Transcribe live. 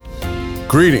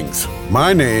Greetings.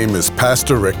 My name is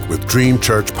Pastor Rick with Dream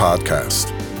Church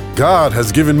Podcast. God has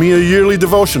given me a yearly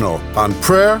devotional on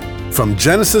prayer from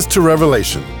Genesis to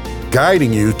Revelation,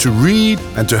 guiding you to read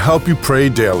and to help you pray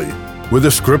daily, with a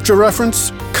scripture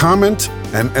reference, comment,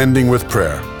 and ending with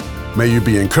prayer. May you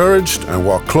be encouraged and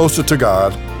walk closer to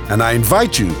God, and I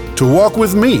invite you to walk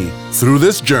with me through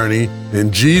this journey.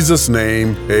 In Jesus'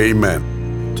 name,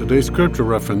 amen. Today's scripture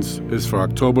reference is for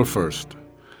October 1st.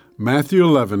 Matthew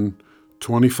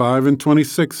 11:25 and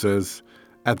 26 says,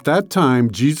 "At that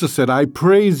time Jesus said, I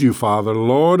praise you, Father,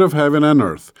 Lord of heaven and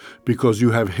earth, because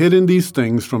you have hidden these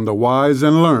things from the wise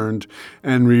and learned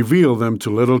and revealed them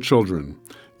to little children.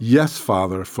 Yes,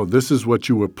 Father, for this is what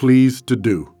you were pleased to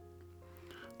do."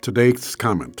 Today's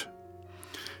comment.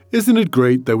 Isn't it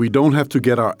great that we don't have to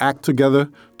get our act together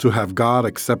to have God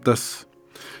accept us?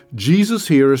 Jesus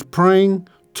here is praying,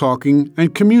 talking,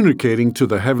 and communicating to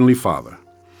the Heavenly Father.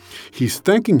 He's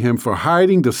thanking Him for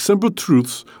hiding the simple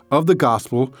truths of the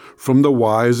gospel from the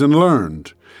wise and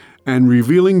learned, and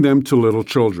revealing them to little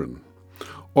children.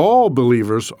 All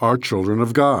believers are children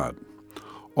of God.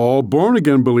 All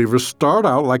born-again believers start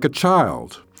out like a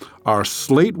child, our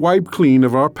slate wiped clean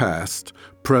of our past,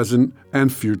 present,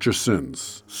 and future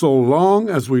sins, so long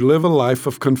as we live a life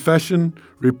of confession,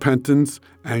 repentance,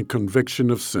 and conviction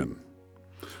of sin.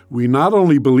 We not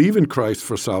only believe in Christ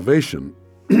for salvation,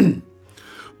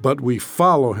 but we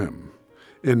follow Him.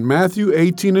 In Matthew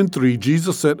 18:3,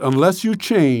 Jesus said, "Unless you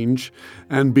change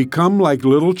and become like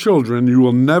little children, you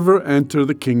will never enter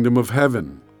the kingdom of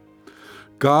heaven."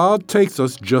 God takes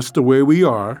us just the way we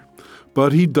are,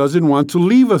 but He doesn't want to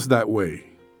leave us that way.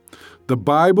 The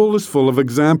Bible is full of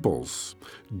examples.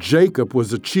 Jacob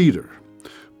was a cheater.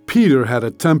 Peter had a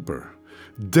temper.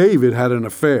 David had an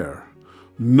affair.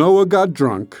 Noah got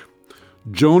drunk.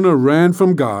 Jonah ran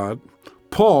from God.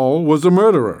 Paul was a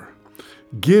murderer.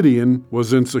 Gideon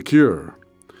was insecure.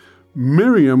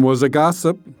 Miriam was a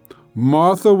gossip.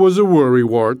 Martha was a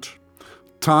worrywart.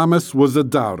 Thomas was a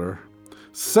doubter.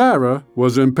 Sarah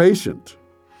was impatient.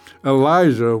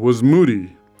 Elijah was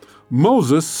moody.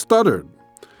 Moses stuttered.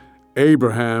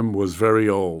 Abraham was very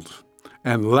old.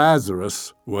 And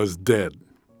Lazarus was dead.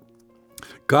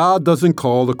 God doesn't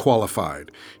call the qualified.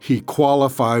 He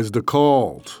qualifies the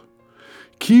called.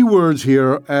 Key words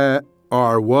here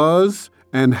are was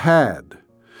and had.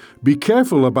 Be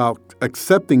careful about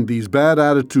accepting these bad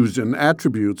attitudes and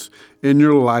attributes in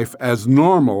your life as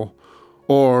normal,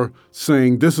 or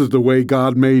saying, "This is the way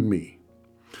God made me."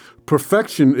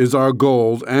 Perfection is our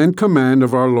goal and command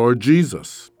of our Lord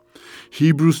Jesus.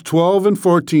 Hebrews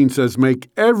 12:14 says, "Make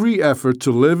every effort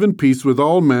to live in peace with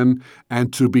all men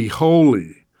and to be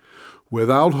holy.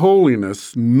 Without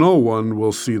holiness, no one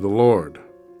will see the Lord."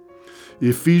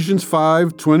 Ephesians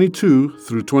 5:22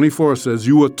 through 24 says,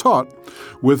 "You were taught,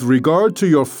 with regard to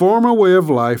your former way of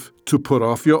life, to put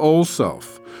off your old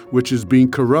self, which is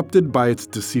being corrupted by its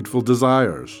deceitful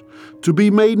desires, to be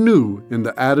made new in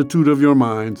the attitude of your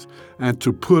minds, and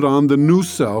to put on the new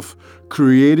self,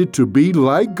 created to be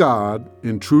like God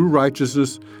in true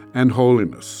righteousness and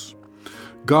holiness."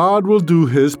 God will do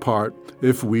His part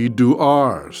if we do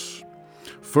ours.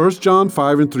 1 John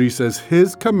 5:3 says,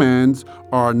 "His commands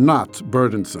are not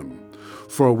burdensome,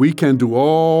 for we can do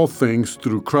all things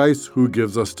through Christ who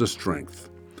gives us the strength."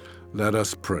 Let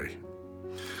us pray.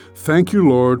 Thank you,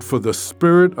 Lord, for the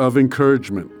spirit of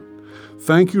encouragement.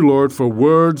 Thank you, Lord, for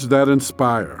words that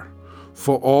inspire.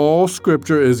 For all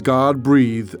Scripture is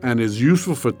God-breathed and is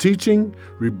useful for teaching,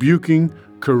 rebuking,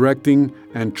 correcting,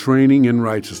 and training in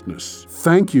righteousness.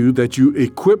 Thank you that you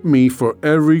equip me for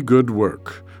every good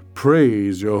work.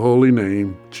 Praise your holy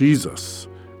name, Jesus.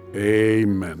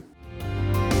 Amen.